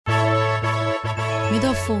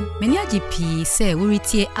Midofo, many GP say we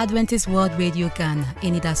retie Adventist World Radio Ghana,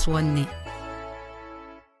 any that's one ne.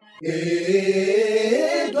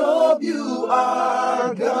 AWR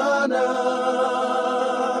Ghana.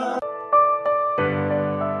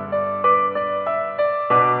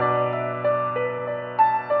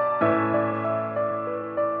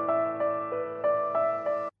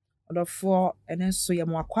 For and then so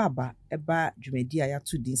Yamuakwaba, eba Jumedia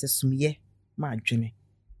Yatu Dins, Sumiiɛ Madwen.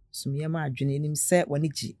 Sumiiɛ Madwen in him said when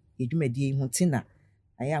it Jumedi Huntina.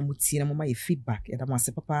 I am mutina my feedback at a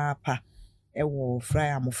master papa, fry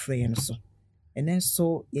am free and so. And then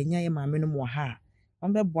so Yenya minimum ha.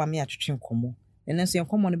 On the boy me at Chincomo, and then so you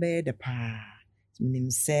come on the pa. Minim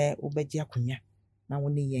say Obedia Cunya. Now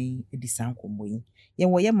only yen a disanko boy. Ye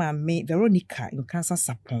wa yama me Veronica in Kansas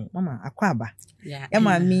Sapon, Mama Akwaba. Yeah.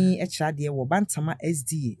 Yama me a child dear wa Bantama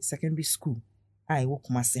SD secondary school. I woke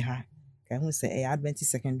Masiha. Can we say a Adventist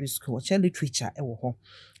secondary school, child literature, a wo.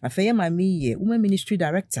 I fay yama me ye, woman ministry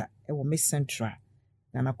director, a Miss Central,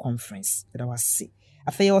 Nana conference that I was see.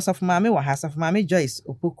 I fay also of Mammy or house of Mammy Joyce,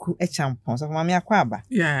 Opoku, a champons of Mammy Akwaba.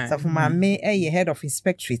 Yeah. So for Mammy, a head of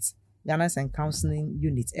inspectorate. Guidance and Counseling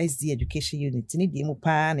Unit, SD Education Unit, need the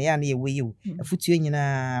Mupan, and ye way you, a foot union,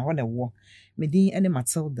 on a war. Medin and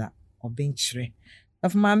Matilda or Benchre.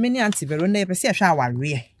 Of my many auntie Verona, per se, our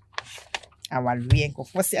rear. Our rear, of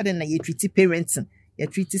what's the other than ye treaty parents, ye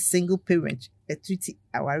treaty single parent, a treaty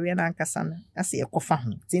our rear and Cassandra. I see a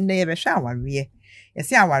coffin, tin they ever shower rear. You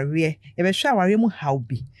see our rear, ever shower him how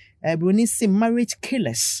be. A bruni sim marriage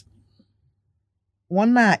killers.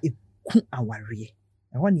 One night it our rear.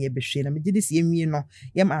 I want ye be shame. I did this ye no.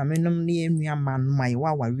 Ye ma menom ne enua man my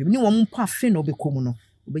wa wari. Ni wo mpa fe no be komu no.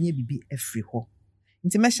 Obenye bibi efri ho.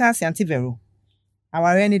 Nti me sha ase anti vero.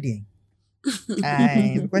 Aware ne den.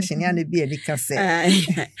 Ai, question ya ne bi e dika se.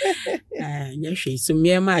 Nya hwe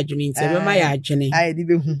Sumiiɛ Madwen nti be ma ya adwene. Ai di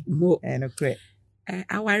be hu. Mo. No kre.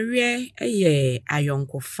 Aware eye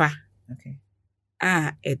ayonkofa. Okay.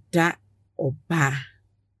 Eda oba.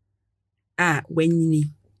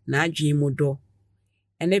 Wanyini na adwen mu do.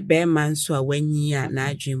 Ene be man so a wanyi a na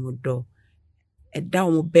adwen mu do eda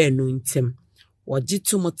wo be no ntem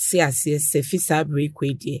wogitu mute ase se fisa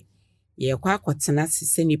breakwedie ye kwa akotena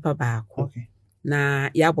se nipa baako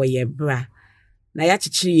na yabo ye bra na ya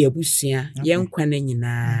chichiri ye busua ye nkwa na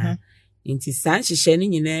nyina nti san hihye ne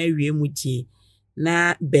nyina awie mu die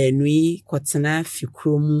na benui kotena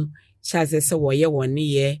fikromu chaze se wo ye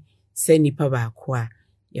woni ye se nipa baako a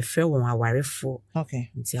ye frɛ won awarefo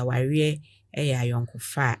nti aware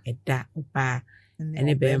ayonkofa eda oba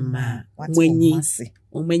ene be ma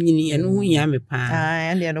mwenyi enu hu ya me pa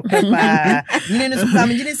ande no pa nyine no so pa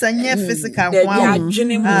me nyine sanye physical kwa ya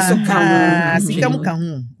adwene mu so ka ho sika mu ka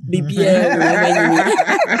ho bibia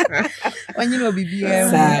onyi no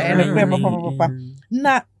bibia ene kwe papa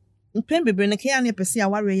na mpem bebre ne kan ne pese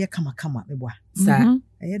aware ye kama me boa sa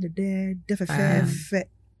eye de fe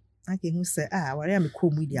ake hu se aware am ko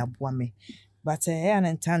mu di aboa me. But an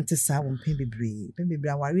entante sa won pen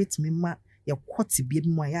bebre aware timi ma ye kwoti bia bi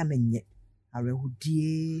mu aya na nye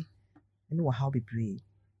awehudie ene wa how bebre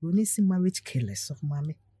roni si marriage killers of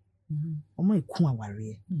mama omo iku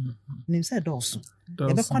aware nim say doso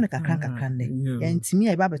ye be kwana kakra ne ye ntimi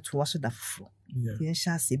ya ba beto wo so da foforo ye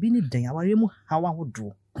sha se bi ni dan aware mu hawa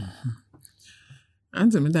hodo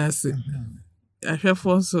antimi da se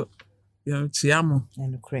ahwefo so ya chiamo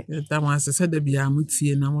and correct that was said the bia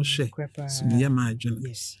mutie na mo hwe Sumiiɛ Madwen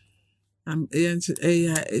yes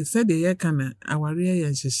said the ye kana aware ye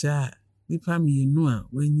nhyehyɛ a nipa mienu a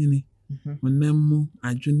wanyini monam mu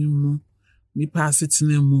adwene mu nipa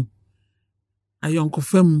asetena mu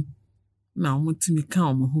ayonkofa mu na omotimi ka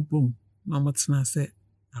omo bom na omotena sɛ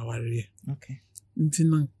aware okay nti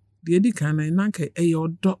na de edi kana na ka eye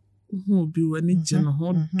odo hu obi wani gye no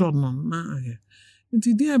ho dɔ no na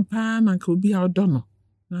nti die pa na ka obi a odo no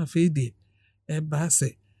na afei de ba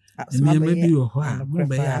se enema bi wo ho a mo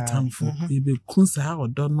be ya atamfo e be kun sa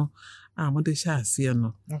odo no a mo de sha ase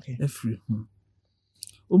no afiri ho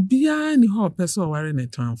obi a ni ho person ware ne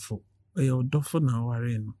tamfo e odofo na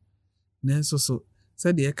ware no nenso so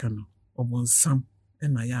se de ka no obonsam e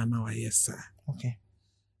na ya na wa yesa okay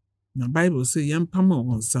na bible say yempam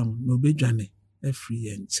obonsam na obedwane afiri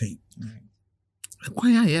ye nchen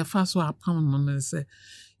kwan a ye fa so apam no ne se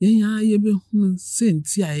yenya ye be hu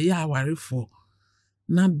senti a ye awarefo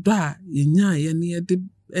na do a yenya ye ne ye de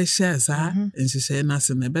ehye sa nhyehyɛ na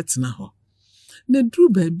se na betena ho na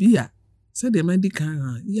duru ba bi a se de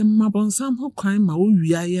medical ye mabonsam ho kwan ma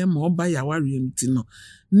owia ye ma oba ya ware mti no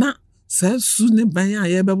na sa su ne ban a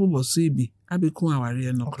ye bebobo so ibi abeku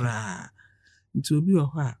aware no kra nti obi ho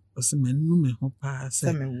a ose manu me ho pa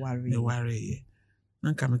se me ware ye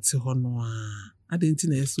nanka mete hɔ no adenti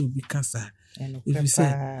na yɛsɛ obi kasa if you say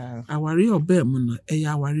aware obɛ mu no ɛyɛ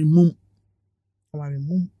aware mum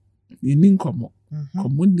yɛni nkɔmmɔ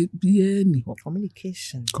kɔmmɔ biara ni hɔ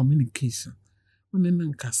communication ɔne no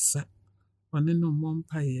nkasa ɔne no mmɔ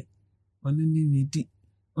mpaeɛ ɔne no nidi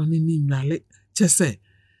ɔne no nnwale kyɛ sɛ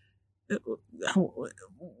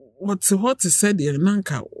wɔte hɔ te sɛ deɛ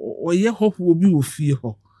nanka ɔyɛ hɔhoɔ bi wɔ fie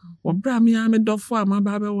hɔ wɔbra me a medɔfo a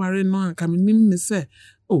maba bɛware no anka menim ne sɛ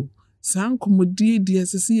saa nkɔmɔdie deɛ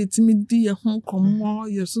ɛsɛ sɛ yɛtumi di yɛ ho nkɔmmɔ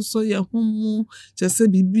yɛsosɔ yɛ ho mu kyɛ sɛ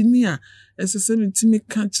biribi ni a ɛsɛ sɛ metumi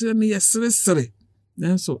ka kyerɛ no yɛseresere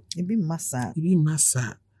nanso ebi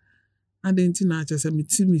masa adɛnti na akyɛ sɛ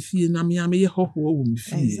meti me fie na me a meyɛ hɔhoɔ wɔ me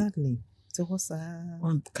fie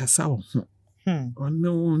ɔnkasa wo ho ɔne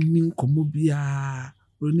wo ni nkɔmmɔ biara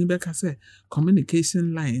Roni bɛka sɛ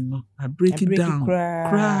communication line no I break it down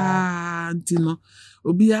kraa nti no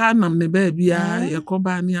obiara nam ne baabia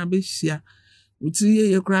yɛkɔba ne abɛhyia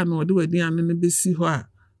wotiri yɛ kraa no ɔde wadi ano no bɛsi hɔ a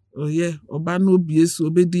ɔyɛ ɔba no obie so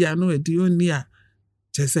obɛdi ano adi ɔni a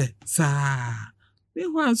kyɛ sɛ saa me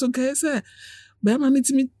hɔ a nso kae sɛ bɛrima no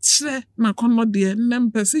timi kyerɛ n'akɔnnɔ deɛ nnɛ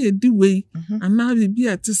mpɛ sɛ yɛdi wei anaa biribi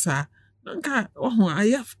a te saa nka ɔho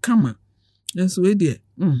ayɛ kama nso wei deɛ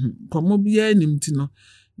nkɔmmɔ biara nim ti no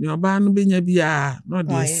ne ɔbaa no bɛnya biara na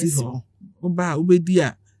ɔde asi hɔ ɔbaa wobɛdi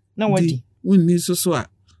a na wadi wonni so a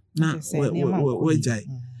na wagyae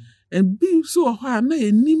ebi so wɔ hɔ a na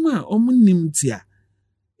yɛnim a ɔmo nim ti a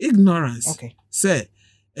ignorance sɛ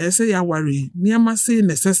ɛsɛ yɛaware nneɛma sei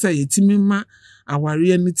na ɛsɛ sɛ yɛtumi ma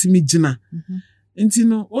awareɛ no tumi gyina nti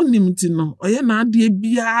no onim ti no ɔyɛ n'adeɛ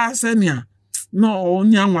biara sɛnea na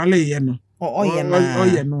ɔnya nwaleeɛ no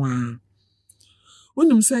ɔyɛ no a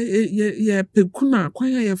wonim sɛ yɛpɛku na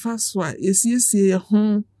kwan a yɛfa so a yɛsiesie yɛ ho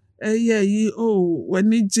ɛyɛ yi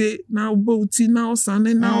w'ani gye na wobɔ wo ti na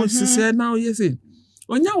wosane na wohyehyɛ na woyɛ sɛ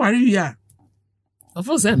ɔnya ware wie a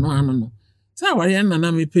ɔfo sɛ no ano no sɛ awareɛ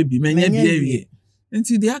nana mepɛ bi manya bi awie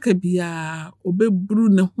nti deɛ aka biara obɛburu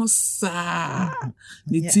ne ho saa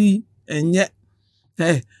ne ti ɛnyɛ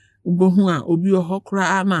wobɛhu a obi wɔ hɔ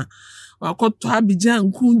koraa na wakɔtɔ abigya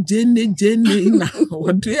nku gyene na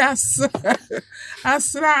wɔde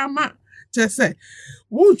asra ama kyɛ sɛ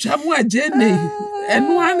wotwa mu a gyene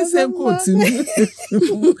ɛno ane sɛ nkɔɔti mu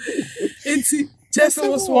nti kyɛ sɛ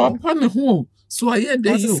wo so wɔpɔ ne ho so ɔyɛ de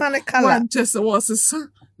yi kyɛ sɛ wɔsesa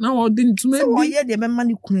na wɔde ntoma bi ɔyɛ deɛ bɛma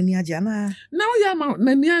ne kunu ani agye anaa na woyɛ ama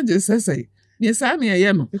n'ani agye sɛsɛ yɛ saa ne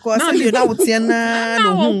ɛyɛ no because sɛ na woteɛ na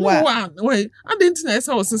no ho wa ade nti na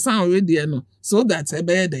ɛsɛ wɔsesa ɔyɛ deɛ no so that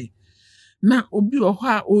ɛbɛyɛ dɛ na obi wɔ hɔ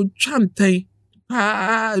a ɔtwa ntɛn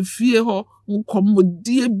paa fie hɔ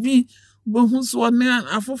nkɔmmɔdie bi bohu so ɔne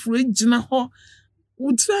afoforo gyina hɔ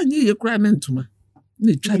wotiri anyɛ yɛ koraa ne ntoma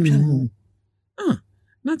na ɛtwa ne mu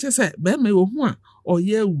na kyɛ sɛ bɛrima wɔ ho a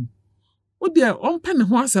ɔyɛ awu wode a ɔmpa ne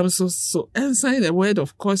ho asɛm so ɛnsan the word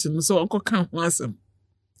of caution so ɔnkɔka ho asɛm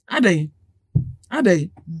adɛn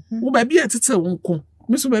wo baabi a ɛtete wo nko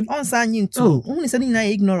miso baabi ɔnsa anyi nto wohu ne sɛ ne nyinaa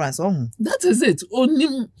yɛ ignorance ɔho that is it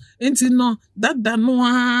onim nti no dada no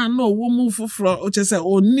a na ɔwɔ mu foforɔ ɔkyɛ sɛ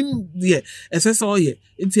onim deɛ ɛsɛ sɛ ɔyɛ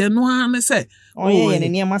nti ɛno a ne sɛ ɔyɛ ne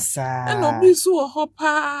nneɛma saa ɛna obi so wɔ hɔ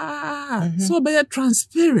paa so ɔbɛyɛ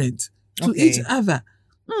transparent to each other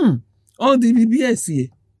ɔde biribi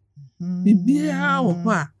asie biribiara wɔ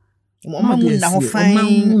hɔ a ɔma mu na hɔ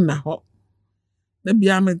fan na hɔ na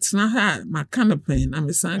bia metena ha maka no pɛn na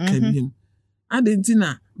mesan ka biom ade nti na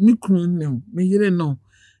me kunu no me yere no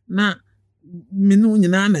na me no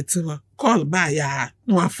nyinaa na te hɔ call ba ya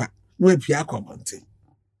na wafa na wapia akɔbɔnte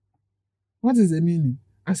what is the meaning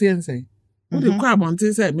asɛn sɛ wo de kɔ abɔnte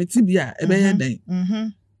sɛ meti bi a ɛbɛyɛ dɛn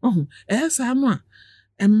ɛsa no a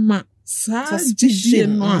ɛma saa gyidie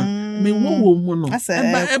no a me wo mu no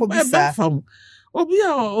ɛba fam obi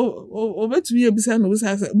a obetumi ebisa no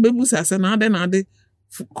bebusa sɛ na ade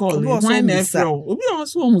call why na efro obi a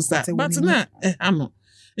so musa but na no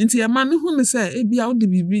nti e ma ne hu ne sɛ ebi a wode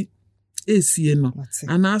bibi esie no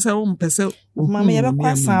ana sɛ wo mpɛsɛ mama ye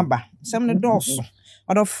bekwa san ba sɛm ne dɔɔso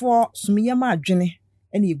ɔdɔfo Sumiiɛ Madwen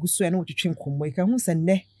ɛna eguso ɛna wotwetwe nkɔmmɔ e ka hu sɛ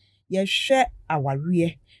nnɛ ye hwɛ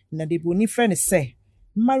awareɛ na de boni frɛ ne sɛ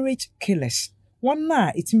marriage killers Wana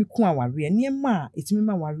itimi ku awareɛ nneɛma a itimi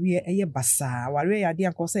ma awareɛ ɛyɛ basaa awareɛ yɛ ade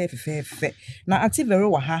akɔ sɛ fɛfɛɛfɛ na ati vero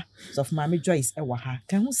wɔ ha so of Mama Joyce ɛwɔ ha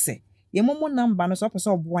kan ho sɛ yɛ momo number no so pɛ sɛ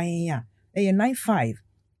ɔboa yɛn a ɛyɛ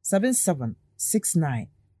 957769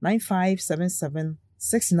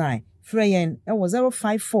 957769 frɛ yɛn ɛwɔ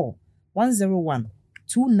 054 101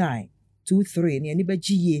 2923 ne ani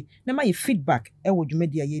bɛgye yie na ma yɛ feedback ɛwɔ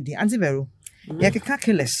dwumadi a yɛdi anti vero yɛ keka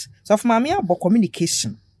killers so of Mama abɔ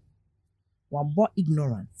communication wabɔ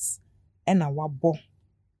ignorance ena wabɔ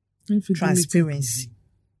transparency.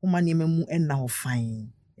 Woman name and now fine.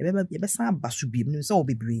 Yebesa abasu bi no so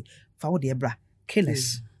bebre fa wo de bra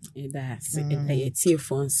careless. That's a tear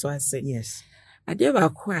phone so I say Yes. Ade ba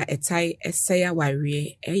ko a etai esay aware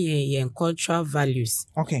yen cultural values.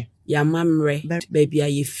 Okay. Ya mamre baby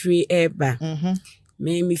are free eba.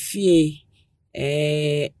 Me fie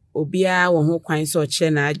obia wo ho kwan so che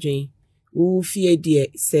na adwen. Wo fie de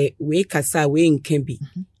se we kasa we nka bi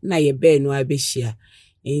na ye be no abehia.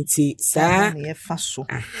 Enti sa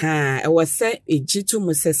aha e wo se ejitu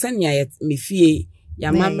mu se sania me fie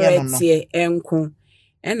ya mamre tie enko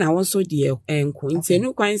na won so de enko enti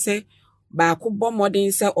enu kwan se ba ko bo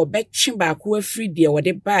modern se obetwe ba ko afri de wo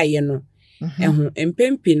de baaye no ehu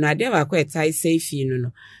empempi na de ba ko etai se fie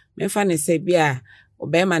no me fa ne se bia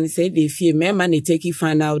obema ne se de fie me ma ne take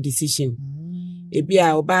final decision e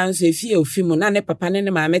bia oba nso fie ofi mu na ne papa ne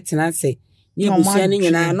ne ma metena se ni ebusia ne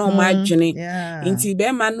nyina na o ma adwene nti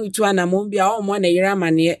be ma no tu anamon bia o mo na yira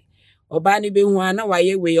mane oba ne be hu ana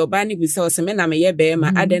waye we oba ne bisa o se me na me ye be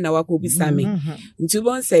ma ade na wako bisa me nti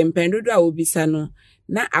bon se mpendodo a obisa no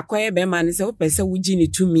na akoye be ma ne se o pese wuji ne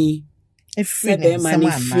tumi efre be ma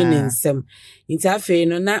ne free nsem nti afi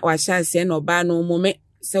no na wa sha ase na oba no mo me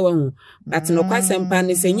se wahu but no kwasempa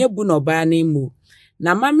ne se nyebu na oba na mu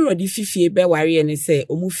na mame odi fifie be ware ne se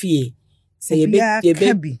omu fie se ye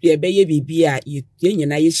be ye bibia ye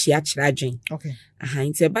nyina ye hia kira adwen okay aha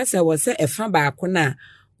nti ba se wo se efa ba ko na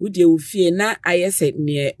wode wo fie na ayese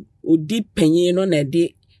ne odi panyin no na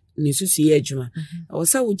de ne susu ye adwuma wo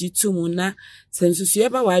se wo gitumu na se susu ye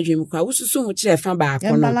ba wa adwen kwa wo susu ho kire efa ba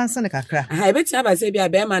ko no balance ne kakra aha e betia ba se bia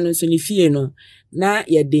be ma no so ne fie no na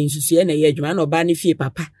ye de susu ye na ye adwuma na oba ne fie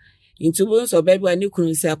papa nti bo so ba bia ne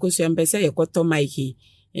kunu se akosu empese ye koto maiki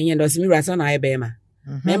enye ndo simi rasa na ye be ma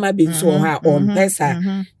mema bi so ha on pesa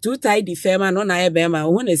two tie the firma no na ye be ma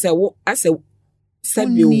wo ne se wo ase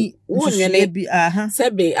sabi wo nyene bi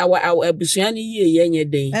sabi awa abusua ni ye ye nye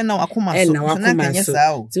den na wakoma so na kanya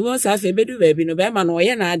sao ti wo sa fe bedu ba bi no be ma no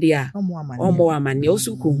ye na ade a omo amane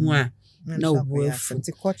osu ko hu a na obu afu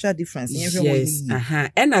ti culture difference ye hwe yes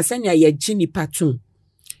na sanya ye gini patum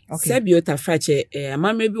sabi ota frache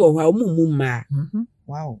amamre bi wo ha omumu ma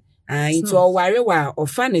wow into ware wa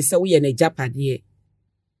ofa ne se wo ye na japade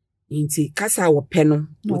nti kasa wo pe no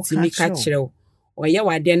otimi ka kirew oye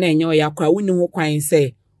wade na enye oya kwa woni ho kwan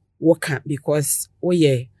se wo ka because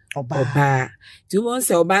oye oba ti won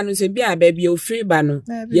se oba no se bia ba bia ofiri ba no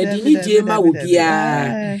ye di ni je ma wo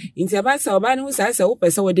bia nti aba sa oba no sa se wo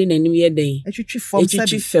pese wo de nanim ye den etwitwi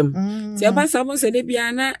fam ti aba sa mo se de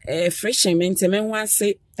bia na freshment me ho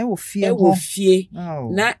ase e wo fie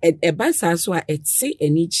na eba sa so a etse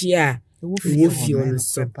anichi a wo fie no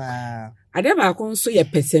so ade ba ko nso ye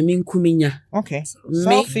pesemi nkuminya okay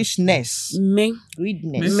selfishness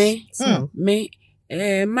greediness me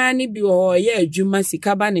mani bi o ye adwuma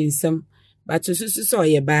sika ba ne nsem but susu so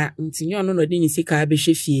ye ba ntinyo no no de ni sika be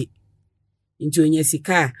hwefie nti onye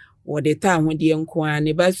sika wo de ta ho de nko a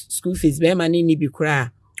ne ba school fees be ma ne ni bi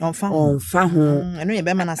kura onfa ho eno ye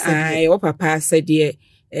be ma na se ai o papa se de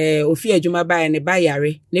ofi adwuma ba ne ba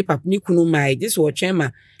yare ne papa ni kunu mai this wo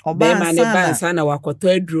twema be ma ne ba nsa na wakoto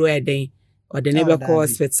aduro eden ode ne be ko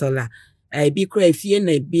hospital a bi kura fie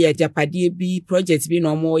na bi ajapade bi project bi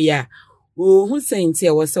no mo ya hu senti e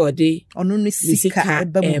wo se ode ono ne sika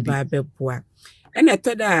eba beboa ena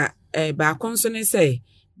toda ba konso ne se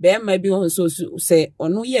be ma bi ho so se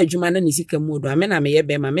ono ye adwuma na ne sika mu do amena me ye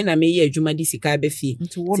be ma me na me ye adwuma di sika be fie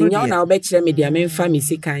tinya na wo be kire me dia me mfa me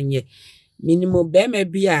sika nye minimum be ma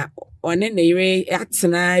bi a one na ire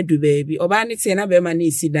atena du baby oba ne tie na be ma na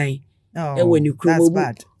isidan e woni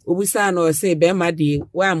krumo obusa na o se be ma di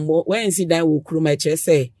wa nsidan wo kruma kire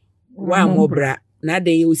se wa mobra na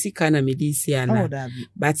de ye osika na medisi ana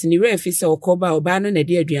but ni refi se okoba oba no na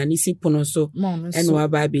de aduane si pono so eno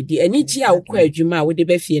aba bedi ani ji a wokọ adwuma a wo de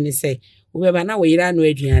ba fie ne se wo be ba na wo yira no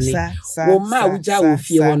aduane wo ma wuja wo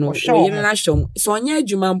fie ho no wo yira na hwom so onya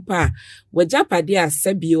adwuma mpa wo japade a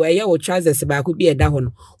sabio eye wo trousers ba ko bi eda ho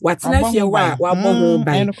no watena fie wa bo ho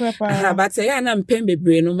ban but ya na mpem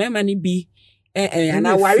bebre no mema ni bi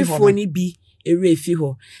ana warefo ni bi erefi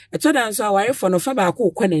ho etoda nso awarefo no fa ba ko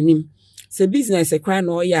ukọ nanim se business ekra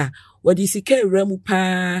no ya wodi sika ewramu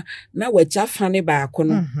pa na wacha fane ba ko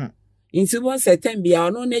no nti bon setem bia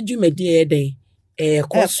ono na dwumadi eden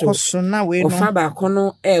koso na we no ofa ba ko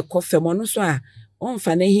no kofem no so a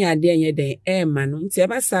onfa na hi ade enye den ma no nti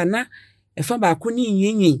eba sa na efa ba ko ni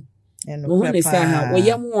nyinyi no ho ne sa ha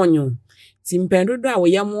woyam onyo ti mpendodo a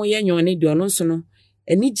woyam ye nyon ne de ono so no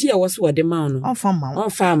eni ji e wo so wode ma no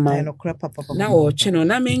onfa ma na wo twe no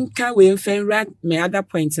na menka we mfenra me other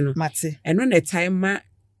point no eno na time ma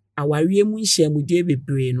awarie mu nhyiamudie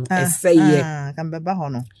bebree no ɛsɛyɛ kan bɛba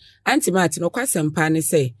hɔ no antimati no kwasempa ne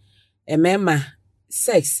sɛ ɛmɛma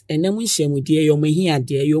sex ɛnam nhyiamudie yɛ ɔmo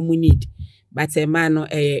hiade yɛ ɔmo need but ɛma no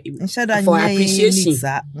for appreciation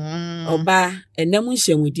ɔba ɛnam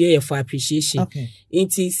nhyiamudie yɛ for appreciation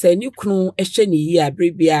nti sɛ ne kunu ɛhwɛ ne yi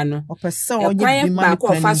abere bia no ɛkwan baako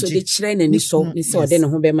ɔfa so de kyerɛ n'ani so ne sɛ ɔde ne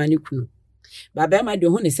ho bɛma ne kunu Babema de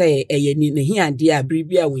ho ne sɛ ɛyɛ ne hiade abere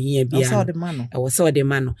bia wo hia bia ɛwɔ sɛ ɔde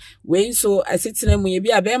ma no wei nso asetena mu yɛ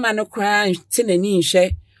bia bɛma no koraa te n'ani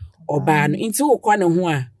nhwɛ ɔbaa no nti wo kɔ ne ho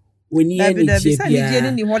a woni ani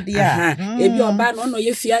bia ebi ɔbaa no no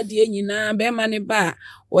yɛ fiade nyinaa bɛma ne ba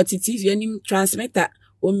ɔte TV anim transmitter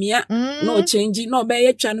omia na o change na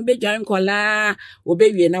ɔbɛyɛ twa no bedware nkɔlaa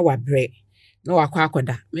ɔbɛwie na wabrɛ na wakɔ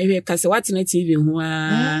akɔda mehwɛ kase wate na TV ho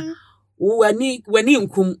a wani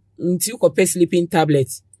nkum nti ko pe sleeping tablet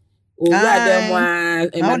o wa dem wa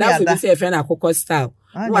madam for say friend akoko style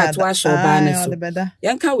wa to asho ba ne so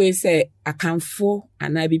yanka we say akanfo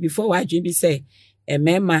ana bi before wa dwen bi say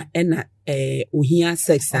emema na ohia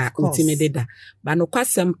sex a ultimate deda ba no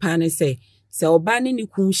kwasem pa ne say se oba ne ni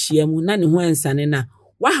kun hia mu na ne ho ansane na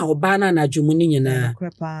wa ha oba na na dwumu ne nyina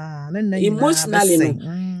emotionally no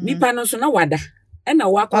nipa no so na wada na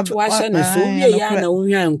wakɔto ahye ne so wie ya na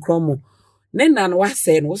ohia nkromo ne na no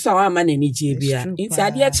wasɛ no so ama na nigye bia nti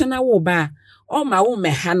ade kyena wo ba o ma wo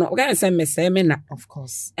meha no ga sɛ mesɛ me na of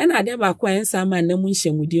course ɛna ade ba kwa ensa ma na mu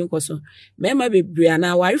nhyɛmudie nkoso mema bebre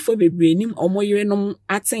na warefo bebre nim omoyere nom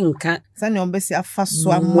atenka sɛ ne ombesi afa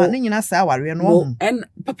so ama ne nyina sɛ aware no ho en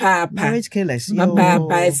papa marriage killers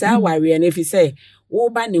papa sɛ aware na fi sɛ wo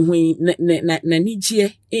ba ne ho na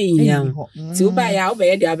nigye ehia ti wo ba ya wo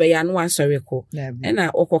be de abɛya no asɔre ko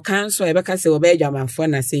ɛna okokan so ɛbɛka sɛ wo be adwamanfo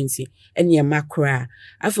na senti ɛne makra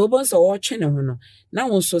afi obon so wo twe ne ho no na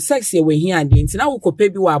wo so sex ye we hia ade nti na wo kope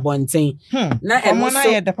bi wa abonten na ɛno so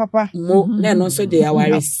ye de papa mo na ɛno so de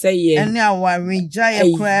aware sɛye ɛne aware gya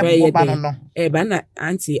ye kra bo ba no ba na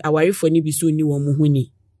anti awarefo ni bi so ni wo mu hu ni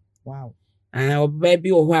wow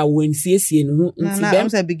baby or who won siesie no nti dem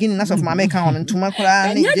say beginning na of mama kan on ntuma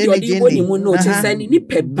kura ne je mu no che say ni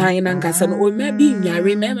peban na nkasa no o ma bi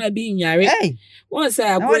nyare mema bi nyare won say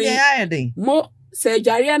agori mo say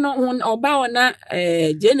jare no oba ona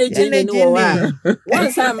jene no wa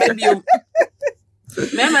won say ma bi o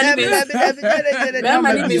mema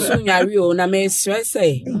ni bi so nyare o na me stress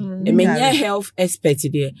say menya health expert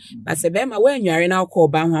there but say be ma wa nyare na ko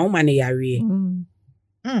ba ho ma ne yare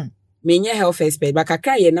menya health expert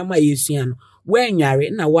bakaka ye na ma yesua no wanware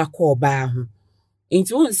na wakọ ba ho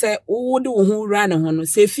nti won se wo de wo hu ra ne ho no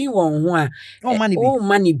se fi won ho a o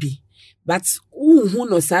mani bi but wo hu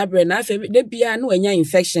no sabre na afa de bia na wanya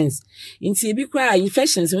infections nti bi kra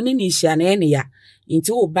infections woni ni hia na ene ya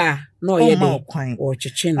nti wo ba na oye de o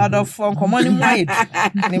twetwe no adofo nkomo ni muaye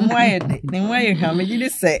hwa me gidi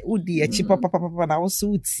se udi achi papa na wo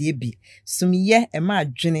so utie bi Sumiiɛ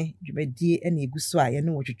Madwen dwumadie ene eguso a ye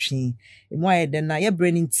ne wo twetwe muaye de na ye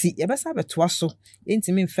brand nti ye besa betoa so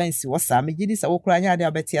ntimi fancy wo sa me gidi se wo kra nya de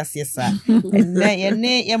abeti ase sa enne ye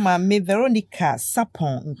ne ye ma me Veronica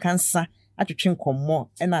Sapon nkansa atwetwe nkomo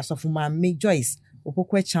ena asofo ma me Joyce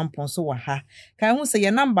Opokwe champion so wa ha kan hu se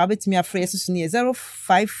ye number betimi afre yesusu ne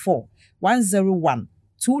 054 101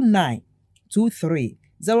 2923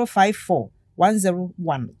 054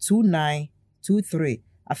 101 2923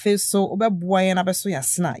 afi so obeboa ye na beso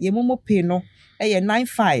yasna ye momo pay no eye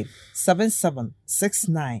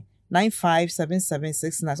 957769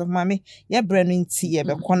 957769 so mama ye brand nti ye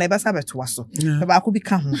be kona be sa beto aso be ba ko bi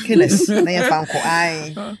ka ho killers na ye fanko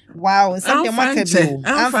ai wow something market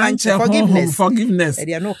forgiveness e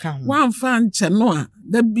dey no ka ho one fan che no a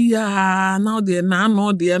da bia now dey na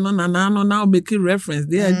no dey no na no now make reference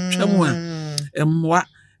dey twam a emwa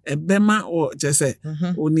ebema o jese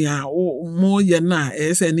oni a mo ye na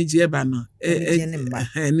e se ni je ba no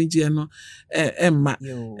ni je no emma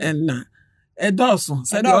enna edoso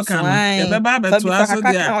said o kan e be ba beto aso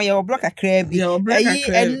dia o ye o block akra bi ayi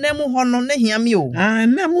ennem ho no na hia mi o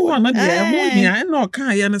ennem ho no dia ho hia na o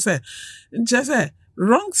kan ye no say jese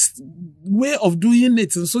wrong way of doing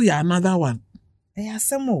it so ya another one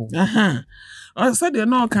asemo o said you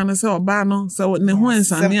no kan say oba no so ne ho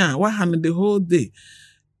ensane a wa ha no the whole day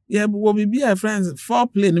yeah, but we be friends for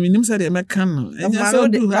play. No, minimum say they make can no. And you so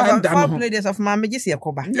do have done. For play days of my just here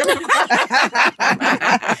koba. Yes,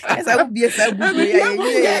 I would be a fair boy. Yeah.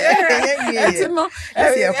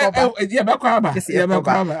 Yeah, back koba. Yeah, back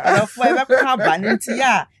koba. And for back koba. Nti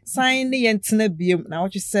ya sign the entena biem. Na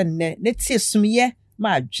what you said ne. Let's Sumiiɛ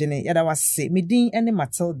Madwen. Yada was say. Me din ene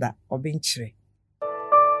Matilda Obinchire.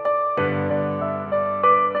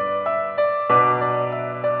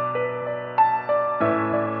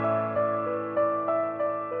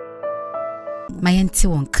 Mayenti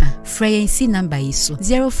wonka. Freyensi number iso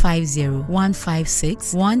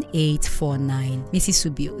 050-156-1849. Mrs.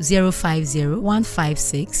 Subio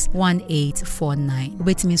 050-156-1849.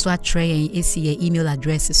 Ubetimi so atreyen esi ye email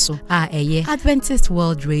address so Adventist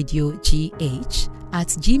World Radio GH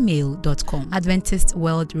 @gmail.com. Adventist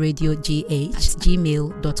World Radio GH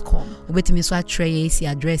 @gmail.com. Ubetimi so atreyen esi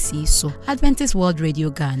address so Adventist World Radio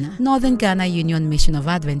Ghana, Northern Ghana Union Mission of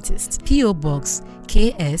Adventists, PO Box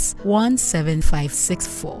KS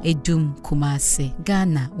 17564, Edum, Kumasi,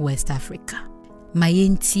 Ghana, West Africa.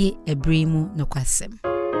 Mayenti Ebrimu Nokwasem.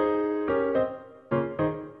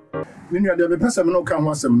 When you are the person no can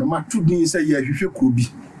was no matter to say ya hwehwe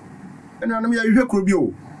and I'm ya hwehwe krobi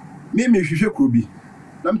o. Me hwehwe krobi.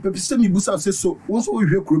 Na mpepese mi busa se so wo so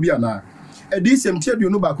hwehwe krobi ana. E dey sem tie de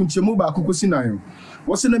no ba ku nchemu ba ku kosi nan.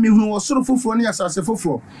 Wo se na mi hu wo soro foforo ne asase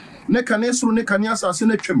foforo. Ne kane soro ne kane asase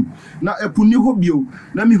na twam. Na epuni ho bio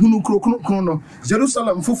na mi hunu krokron no.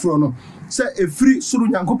 Jerusalem foforo no. Se efiri soro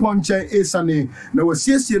Nyankopɔn nkyɛn esane na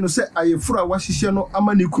wasiesie no se ayefura wahyehyɛ no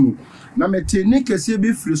amane kunu. Na mete ne kese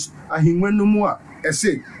be firi ahenwa no mu a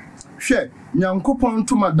ɛse hwɛ Nyankopɔn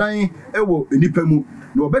tomadan ɛwɔ enipa mu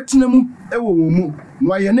na obetena mu ɛwɔ wɔn mu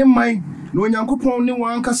na ayɛ ne man na Nyankopɔn ne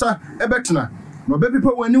wɔn ankasa ɛbɛtena na obepipa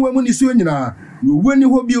wɔn aniwa mu ni so nyinaa na owu ni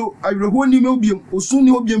hɔ bio awerɛhɔ ni mu bio osu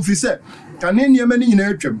ni hɔ bio mfiri sɛ kane nneɛma ni nyinaa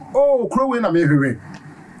atwam krowe na mehwehwɛ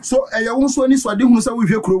so ɛyɛ wo so ani so ade hunu sɛ wo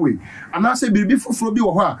hwehwɛ krowe anaasɛ biribi foforo bi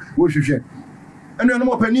wɔ hɔ a wo hwehwɛ ɛno ɛno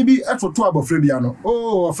mɔpani bi ɛtoto abɔfra bi ano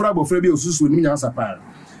ɔfra abɔfra bi osusu ni nyansa paa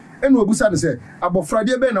ɛno obusa ne sɛ abɔfra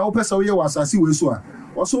deɛ bɛn na wo pɛ sɛ wo yɛ wɔ asase wɔ so a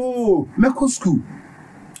ɔso mɛkɔ school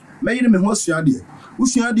mɛyɛ me ho suade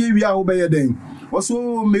usuade wi a wo bɛyɛ den ɔso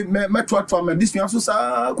mɛtoatoa me disua so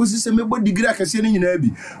saa kosi sɛ mɛbɔ degree akɛse ne nyinaa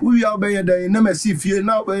bi wo wi a wo bɛyɛ den na masi fie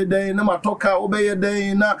na wo bɛyɛ den na matoka wo bɛyɛ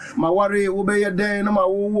den na maware wo bɛyɛ den na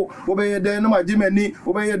mawowo wo bɛyɛ den na magimani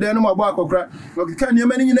wo bɛyɛ den na mabɔ akɔkora ɔkeka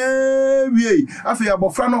nneɛma ne nyinaa wie afei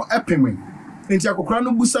abɔfra no ɛpeme nti akɔkora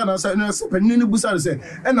no busa na sɛ panyin no busa sɛ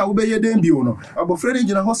ɛna wo bɛyɛ den bio no abɔfra ne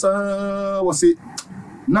gyina hɔ saa wɔ se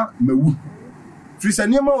na mawu firi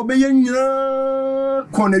nneɛma obɛyɛ nyinaa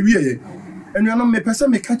kɔna wieye ɛnuanom mepɛ sɛ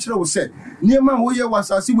meka kyerɛ wo sɛ nneɛma woyɛ wɔ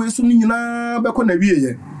asase wɔ so no nyinaa bɛkɔ na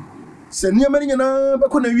wieye sɛ nneɛma no nyinaa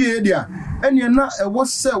bɛkɔ na wieye dia ɛne na ɛwɔ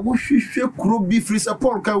sɛ wohwehwɛ kuro bi firi sɛ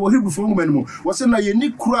Paul ka wɔ Hebrewfo nwoma no mu wɔ sɛ na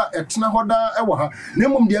yɛni kuro a ɛtena hɔ daa ɛwɔ ha na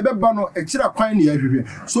mmom deɛ ɛbɛba no ɛkyira kwan ne yɛhwehwɛ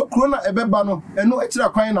so kuro na ɛbɛba no ɛno ɛkyira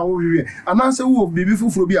kwan na wohwehwɛ anaasɛ wo biribi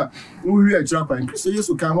foforo bi a wohwehwɛ ɛkyira kwan Kristo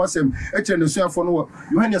Yesu ka ho asɛm ɛkyerɛ ne suafo no wɔ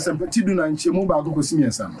Yohane asɛmpati du na nkyɛmu baako kɔsi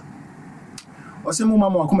miɛnsa no ɔsɛ mu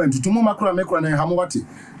mama akoma ntutu mu makora mekora na ha mo wate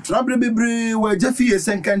trabre bebre wa jafie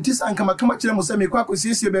senkanti sankama kama kyerɛ mo sɛ mekɔ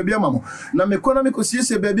akosiesie baabi ama mo na mekɔ na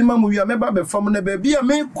mekosiesie baabi ma mo wi a meba bɛfam na baabi a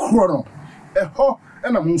me koro no ɛhɔ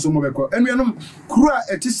ɛna mo nso mo bɛkɔ ɛnuanom kuro a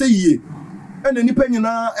ɛte sɛ yie ɛna nipa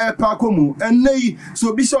nyinaa ɛpa akɔmu ɛnna yi so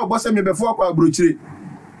obi hyɛ ɔbɔ sɛ mebɛfo akɔ abrokyire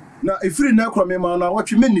na efiri na akɔ me ma na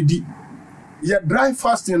wɔtwe me nidi yɛ dry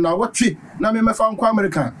fasting na wɔtwe na me mɛfa nkɔ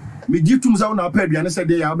America me gitum za na pa aduane sɛ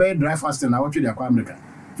de ya bɛ dry fasting na wɔtwe de akɔ America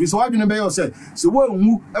fi so wadwene bɛ yɛ sɛ so wo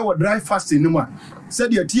nwu ɛwɔ dry fasting no mu a sɛ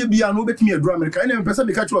de atie bia no betumi aduru America ɛna mpɛ sɛ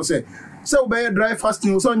de ka kyerɛ sɛ wo bɛ dry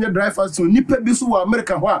fasting so ɔnyɛ dry fasting nipa bi so wɔ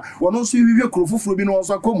America hɔ a wɔno nso hwehwɛ kuro foforo bi no wɔn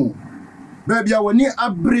so akɔmu baabi a wɔne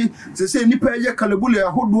abre sɛ nipa yɛ kalabule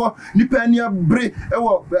ahodoɔ nipa ani abre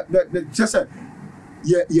ɛwɔ kyɛ sɛ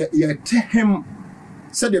yɛ tehem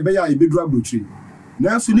sɛ de bɛ yɛ a yɛbɛduru abrokyire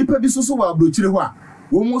nanso nipa bi so wɔ abrokyire hɔ a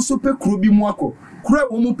wɔn so pɛ kuro bi mu akɔ kuro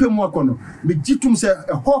wɔn pɛ mu akɔ no me gitum sɛ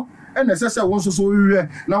ɛhɔ ɛna ɛsɛ sɛ wɔn so wiwe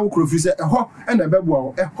na wo kuro firi sɛ ɛhɔ ɛna ɛbɛboa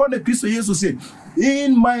wo ɛhɔ na Kristo Yesu sɛ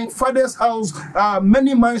in my father's house are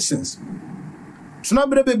many mansions tena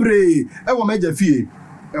bebre ɛwɔ m'agya fie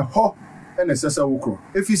ɛhɔ ɛna ɛsɛ sɛ wo kuro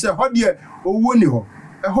efi sɛ ɛhɔ deɛ owuo ni hɔ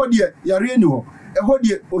ɛhɔ deɛ yare ni hɔ ɛhɔ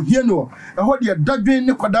deɛ ohie ni hɔ ɛhɔ deɛ dadwen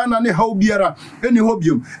ne kwadaa na ne haw biara ɛni hɔ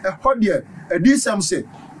biom ɛhɔ deɛ adisam sɛ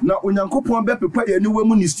na Onyankopɔn bɛpepa yɛ niwa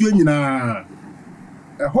mu nisuo nyinaa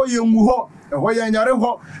ɛhɔ yɛ nwu hɔ ɛhɔ yɛ nyare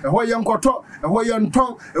hɔ ɛhɔ yɛ nkɔtɔ ɛhɔ yɛ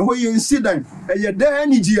ntɔn ɛhɔ yɛ nsidan ɛyɛ daa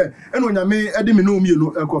nigye ɛna Onyame ɛde me no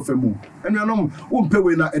mienu ɛkɔ fa mu ɛnuanom wo mpɛ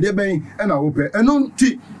we na ɛde bɛn ɛna wo pɛ ɛno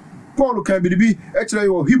nti Paul kan biribi ɛkyerɛ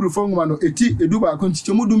yɛ Hebrewfo nwoma no eti edu baako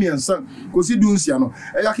ntikyɛmu du miɛnsa kosi du nsia no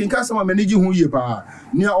ɛyɛ kenka sɛm a m'ani gye ho yie paa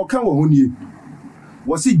nea ɔka wɔ ho nie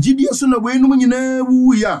wɔsi gidie so na wɔenum nyinaa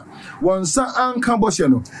wuwu ya wɔnsa anka bɔhyɛ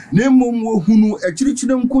no na mmom wɔhunu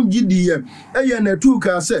akyirikyire nko gidie ɛyɛ na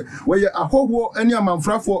tuuka sɛ wɔyɛ ahɔhoɔ ɛne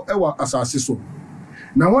amanfrafo ɛwɔ asase so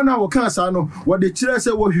na wɔn a wɔka asa no wɔde kyerɛ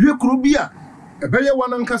sɛ wɔhwehwɛ kuro bi a ɛbɛyɛ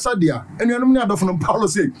wɔn ankasa dea ɛnuanom ne adɔfo no Paulo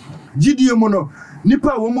sɛ gidie mu no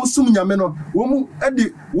nipa wɔn mu sum nyame no wɔn mu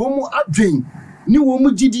adwen ni wo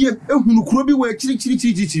mu gidie ehunu kuro bi wa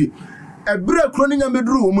chiri ebere kuro ne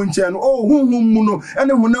nyameduru wo mu nkyɛn no honhom mu no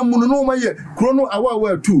ene honam mu no no ma ye kuro no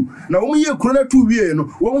awa tu na wo mu ye kuro na tu wie no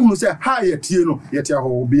wo hunu sɛ ha ye tie no ye tie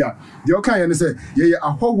ahowo bia de o kan ye ne sɛ ye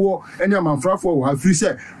ahowo ene amanfrafo wo ha firi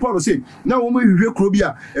sɛ Paul sɛ na wo mu hwehwɛ kuro bi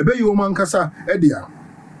a ebe ye wo mankasa edia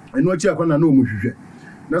eno achi akwa na no mu hwehwɛ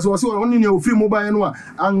na so wo woni ne ofiri mu ba ye no a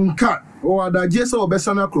anka o adagye sɛ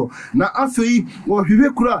obɛsa na kro na afei wo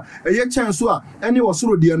hwehwɛ kura eye kyan so a ene wo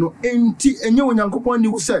soro de no enti enye onyankopɔn ni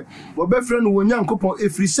wo sɛ wo bɛfrɛ no onyankopɔn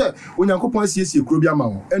efiri sɛ onyankopɔn asiesie kuro bi ama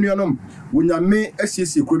wo enuanom wonyame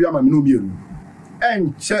asiesie kuro bi ama me no mieru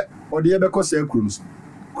enche ode ye bɛkɔ sɛ kuro no so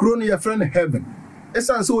kuro no ye frɛ no heaven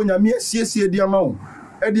esan sɛ onyame asiesie di ama wo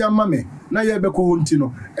edi ama me na ye bɛkɔ ho nti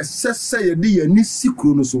no ɛsɛ sɛ ye de ye ni si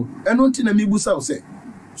kuro no so eno nti na mebusa wo sɛ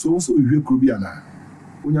so wo so hwehwɛ kuro bi ana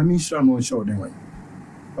onyame nhyira no nhyɛ ɔden wan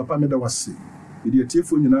papa me da wase edi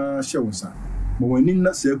atiefo nyinaa hyɛ wo nsa ma wani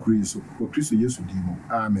na sɛ akuru yi so wɔ Kristo Yesu din mu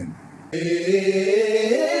amen.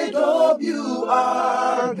 AWR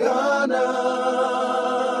Ghana.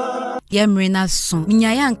 Yemrina so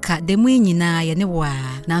minyayanka demu nyinaa ye ne wa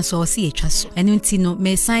nanso o se etwa so enu nti no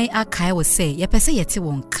mesan akai wo se ye pese yete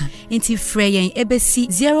wonka nti frɛ yen ebesi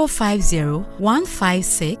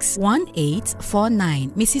 050-156-1849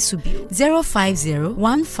 Mrs. Subio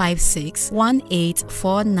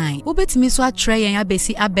 050-156-1849 ubetimi so atre yen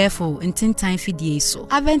abesi abefo ntintan fidie so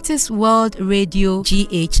Adventist World Radio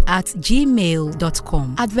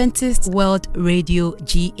GH@gmail.com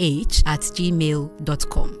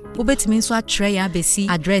adventistworldradiogh@gmail.com Ubetimi so atre ya besi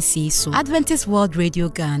address so Adventist World Radio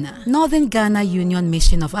Ghana, Northern Ghana Union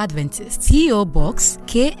Mission of Adventists, PO Box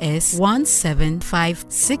KS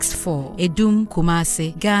 17564, Edum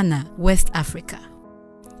Kumase, Ghana, West Africa.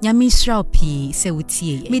 Nyamisra pi se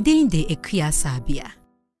utie medin de ekia sabia.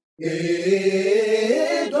 AWR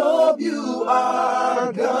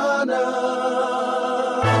Ghana.